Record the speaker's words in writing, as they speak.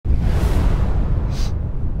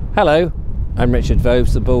Hello, I'm Richard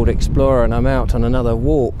Vobes, the Bald Explorer, and I'm out on another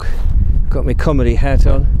walk. Got my comedy hat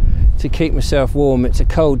on to keep myself warm. It's a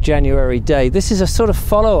cold January day. This is a sort of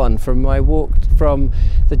follow-on from my walk from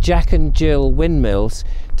the Jack and Jill windmills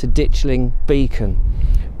to Ditchling Beacon.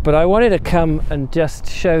 But I wanted to come and just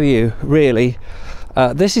show you, really,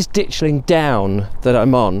 this is Ditchling Down that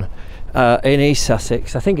I'm on in East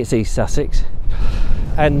Sussex. I think it's East Sussex.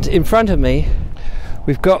 And in front of me,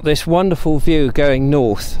 we've got this wonderful view going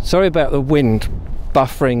north. Sorry about the wind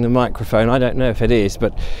buffering the microphone. I don't know if it is,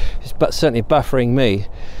 but it's certainly buffering me.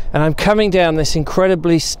 And I'm coming down this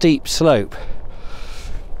incredibly steep slope.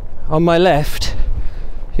 On my left,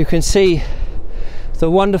 you can see the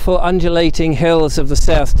wonderful undulating hills of the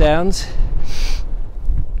Southdowns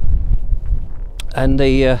and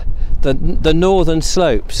the northern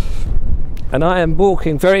slopes. And I am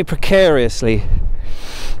walking very precariously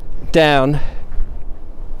down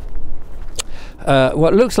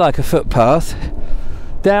what looks like a footpath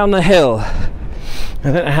down the hill. I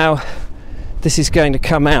don't know how this is going to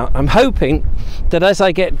come out. I'm hoping that as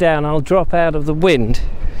I get down I'll drop out of the wind.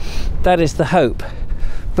 That is the hope.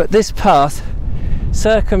 But this path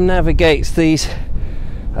circumnavigates these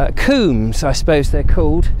coombes, I suppose they're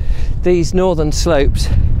called, these northern slopes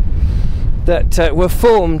that were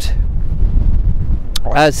formed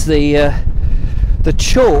as the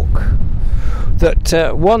chalk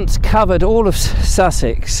that once covered all of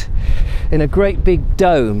Sussex in a great big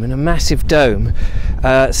dome, in a massive dome,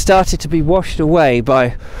 started to be washed away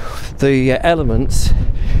by the elements.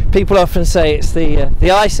 People often say it's the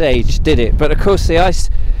Ice Age did it, but of course the ice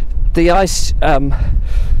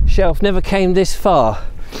shelf never came this far,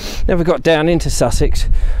 never got down into Sussex,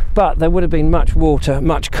 but there would have been much water,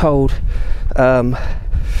 much cold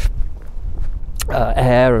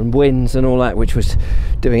air and winds and all that, which was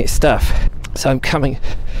doing its stuff. So I'm coming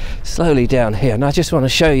slowly down here, and I just want to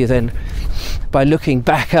show you then, by looking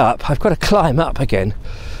back up, I've got to climb up again,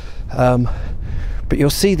 but you'll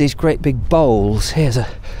see these great big boles. Here's a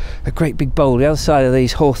great big bowl, the other side of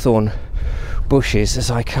these hawthorn bushes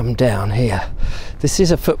as I come down here. This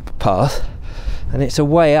is a footpath, and it's a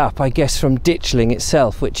way up, I guess, from Ditchling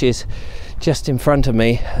itself, which is just in front of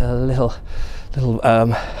me, a little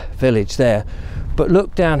village there. But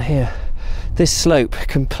look down here, this slope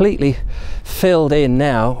completely filled in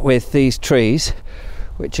now with these trees,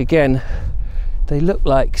 which again, they look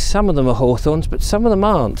like, some of them are hawthorns, but some of them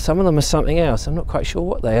aren't. Some of them are something else. I'm not quite sure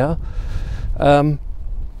what they are. And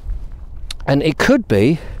it could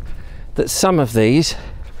be that some of these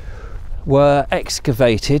were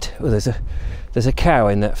excavated. Oh, there's a cow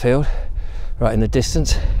in that field, right in the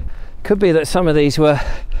distance. Could be that some of these were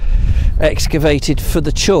excavated for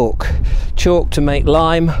the chalk to make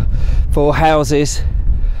lime for houses,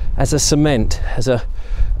 as a cement, as a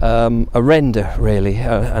render really,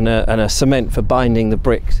 and a cement for binding the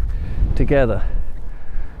bricks together.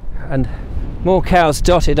 And more cows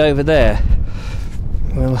dotted over there.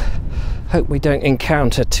 Well, hope we don't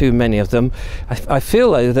encounter too many of them. I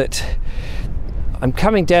feel though that I'm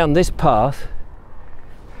coming down this path.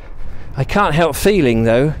 I can't help feeling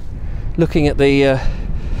though, looking at the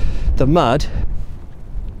mud,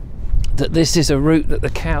 that this is a route that the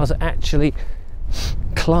cows actually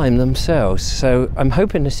climb themselves. So I'm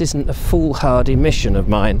hoping this isn't a foolhardy mission of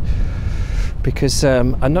mine, because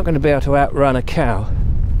I'm not going to be able to outrun a cow.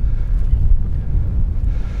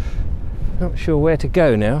 Not sure where to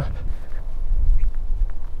go now,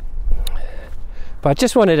 but I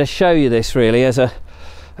just wanted to show you this really as a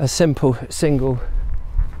simple single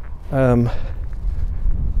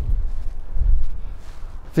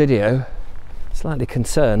video. Slightly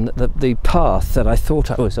concerned that the path that I thought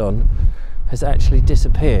I was on has actually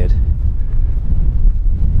disappeared.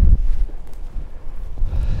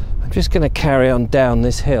 I'm just going to carry on down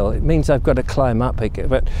this hill. It means I've got to climb up again,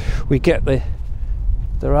 but we get the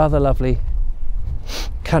rather lovely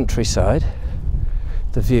countryside,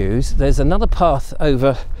 the views. There's another path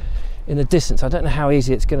over in the distance. I don't know how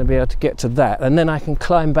easy it's going to be able to get to that, and then I can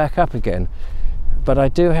climb back up again. But I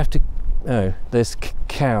do have to, oh, there's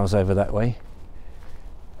cows over that way.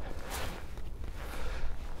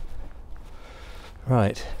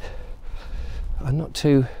 Right, I'm not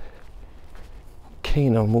too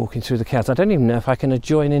keen on walking through the cows. I don't even know if I can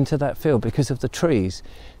join into that field because of the trees.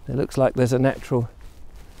 It looks like there's a natural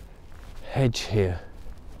hedge here.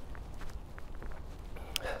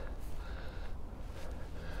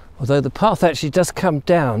 Although the path actually does come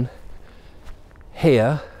down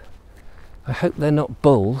here. I hope they're not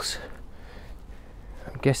bulls.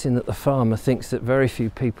 I'm guessing that the farmer thinks that very few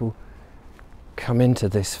people come into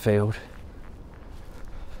this field.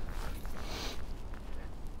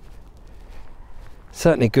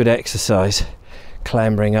 certainly good exercise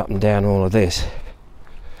clambering up and down all of this.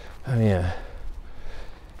 Oh yeah,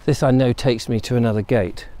 this I know takes me to another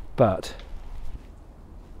gate, but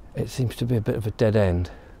it seems to be a bit of a dead end.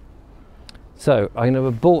 So I'm going to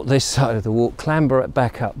abort this side of the walk, clamber it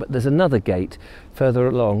back up, but there's another gate further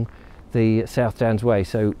along the Southdowns way,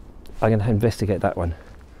 so I'm going to investigate that one.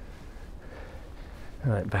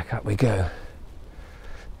 Right, back up we go.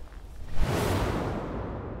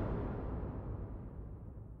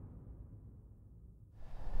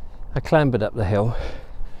 I clambered up the hill.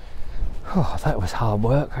 Oh, that was hard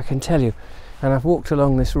work, I can tell you. And I've walked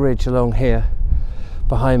along this ridge along here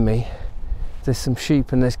behind me. There's some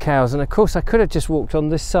sheep and there's cows, and of course I could have just walked on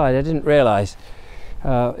this side. I didn't realise.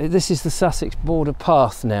 This is the Sussex border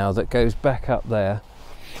path now that goes back up there.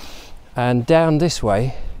 And down this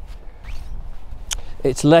way,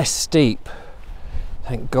 it's less steep,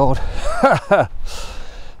 thank God.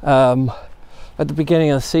 At the beginning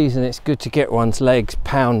of the season, it's good to get one's legs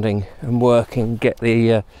pounding and working, get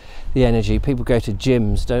the energy. People go to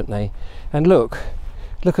gyms, don't they? And look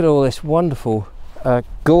at all this wonderful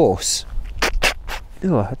gorse.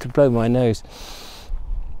 Oh, I had to blow my nose.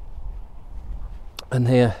 And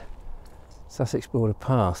here, Sussex border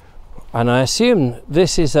path. And I assume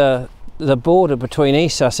this is the border between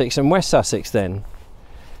East Sussex and West Sussex then.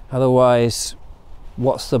 Otherwise,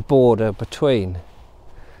 what's the border between?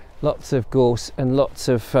 Lots of gorse and lots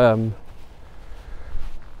of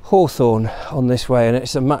hawthorn on this way, and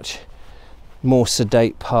it's a much more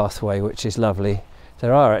sedate pathway, which is lovely.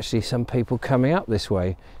 There are actually some people coming up this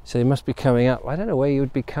way, so they must be coming up. I don't know where you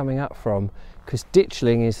would be coming up from, because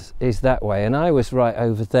Ditchling is that way, and I was right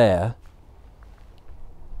over there.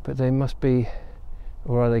 But they must be,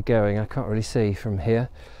 where are they going? I can't really see from here.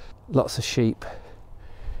 Lots of sheep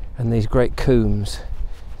and these great coombes,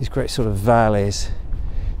 these great sort of valleys.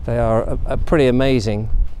 They are pretty amazing.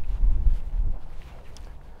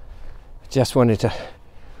 Just wanted to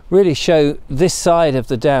really show this side of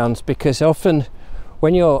the downs, because often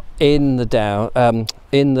when you're in the down,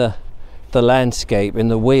 in the landscape, in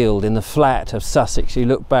the Weald, in the flat of Sussex, you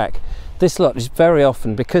look back, this lot is very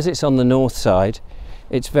often, because it's on the north side,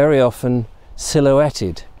 it's very often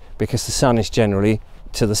silhouetted, because the sun is generally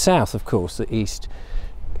to the south, of course, the east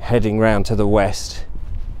heading round to the west,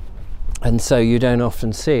 and so you don't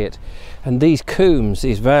often see it. And these coombes,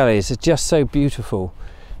 these valleys, are just so beautiful,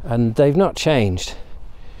 and they've not changed.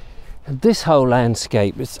 And this whole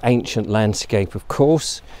landscape, it's ancient landscape, of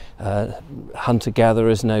course,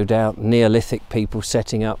 hunter-gatherers, no doubt, Neolithic people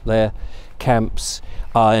setting up their camps,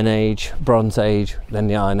 Iron Age, Bronze Age, then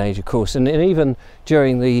the Iron Age, of course, and even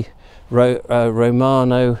during the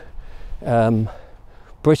Romano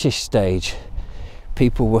British stage,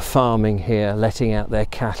 people were farming here, letting out their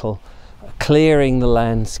cattle, clearing the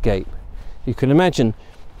landscape. You can imagine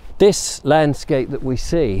this landscape that we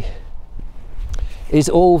see is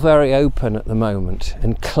all very open at the moment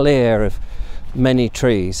and clear of many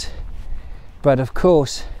trees, but of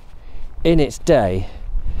course in its day,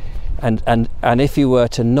 and if you were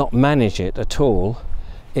to not manage it at all,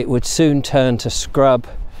 it would soon turn to scrub.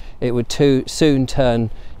 It would soon turn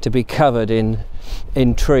to be covered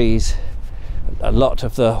in trees, a lot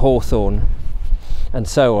of the hawthorn and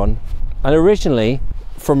so on. And originally,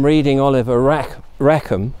 from reading Oliver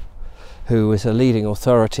Rackham, who was a leading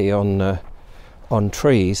authority on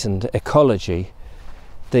trees and ecology,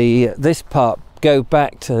 this part go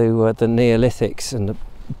back to the Neolithics and the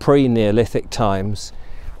pre-Neolithic times.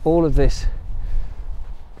 All of this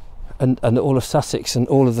and all of Sussex and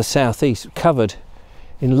all of the southeast covered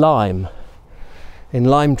in lime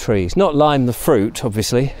trees. Not lime the fruit,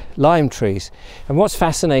 obviously, lime trees. And what's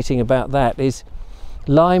fascinating about that is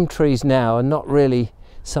lime trees now are not really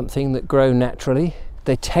something that grow naturally.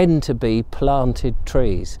 They tend to be planted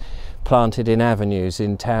trees, planted in avenues,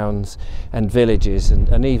 in towns and villages,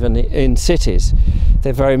 and even in cities.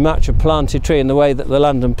 They're very much a planted tree in the way that the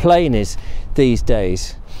London Plain is these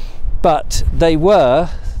days. But they were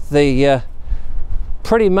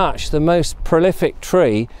pretty much the most prolific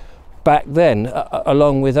tree back then,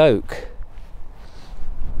 along with oak.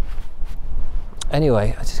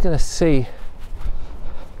 Anyway, I'm just going to see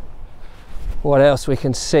what else we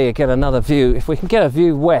can see, get another view. If we can get a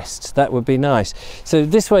view west, that would be nice. So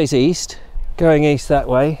this way's east, going east that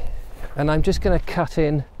way, and I'm just going to cut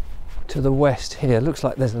in to the west here. Looks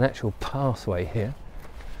like there's an actual pathway here,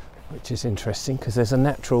 which is interesting because there's a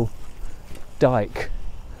natural dike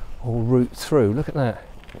or route through. Look at that.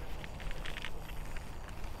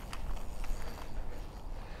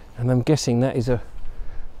 And I'm guessing that is a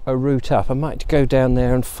route up. I might go down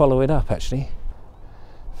there and follow it up, actually.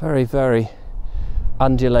 Very, very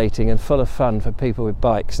undulating and full of fun for people with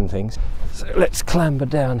bikes and things. So let's clamber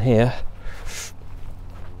down here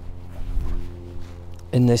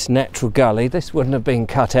in this natural gully. This wouldn't have been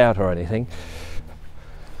cut out or anything.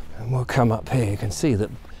 And we'll come up here. You can see that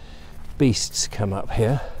beasts come up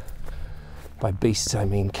here. By beasts I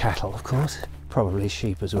mean cattle, of course, probably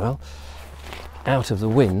sheep as well. Out of the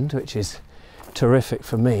wind, which is terrific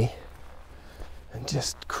for me, and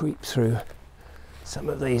just creep through some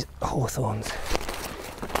of these hawthorns,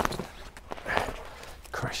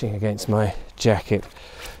 crashing against my jacket.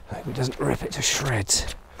 I hope it doesn't rip it to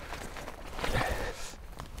shreds.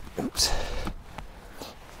 Oops.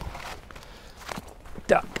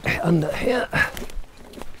 Duck under here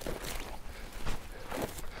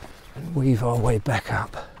and weave our way back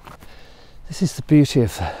up. This is the beauty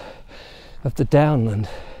of the downland.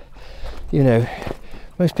 You know,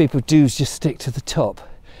 most people do just stick to the top.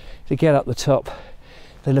 They get up the top,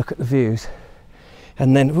 they look at the views,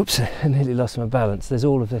 and then, whoops, I nearly lost my balance. There's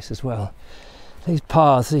all of this as well. These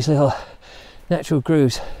paths, these little natural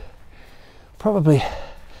grooves, probably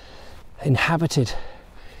inhabited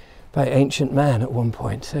by ancient man at one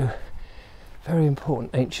point. So very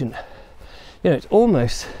important ancient, you know, it's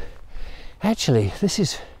almost, actually, this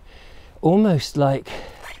is almost like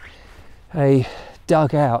a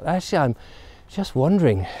dugout. Actually, I'm just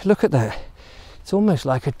wondering, look at that. It's almost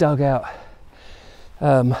like a dugout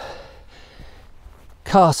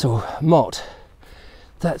castle motte.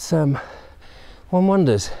 That's, one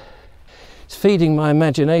wonders. It's feeding my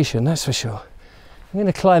imagination, that's for sure. I'm going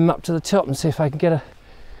to climb up to the top and see if I can get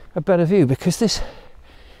a better view, because this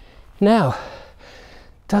now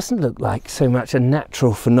doesn't look like so much a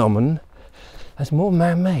natural phenomenon as more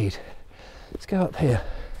man-made. Let's go up here,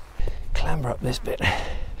 clamber up this bit.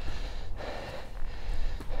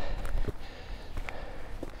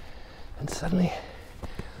 And suddenly,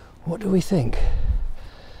 what do we think?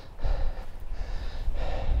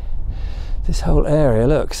 This whole area,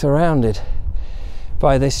 look, surrounded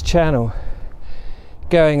by this channel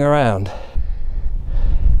going around.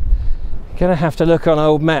 Gonna have to look on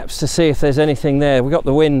old maps to see if there's anything there. We got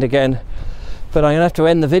the wind again, but I'm gonna have to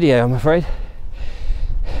end the video, I'm afraid.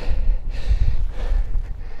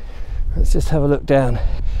 Let's just have a look down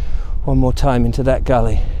one more time into that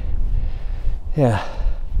gully. Yeah.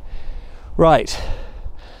 Right.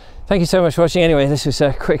 Thank you so much for watching. Anyway, this was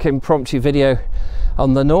a quick impromptu video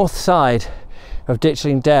on the north side of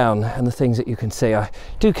Ditchling Down and the things that you can see. I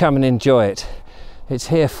do come and enjoy it. It's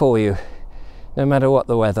here for you, no matter what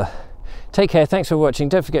the weather. Take care, thanks for watching.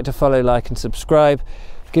 Don't forget to follow, like and subscribe.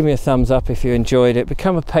 Give me a thumbs up if you enjoyed it.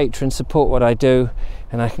 Become a patron, support what I do,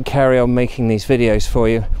 and I can carry on making these videos for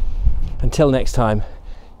you. Until next time,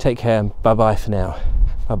 take care and bye-bye for now.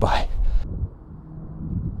 Bye-bye.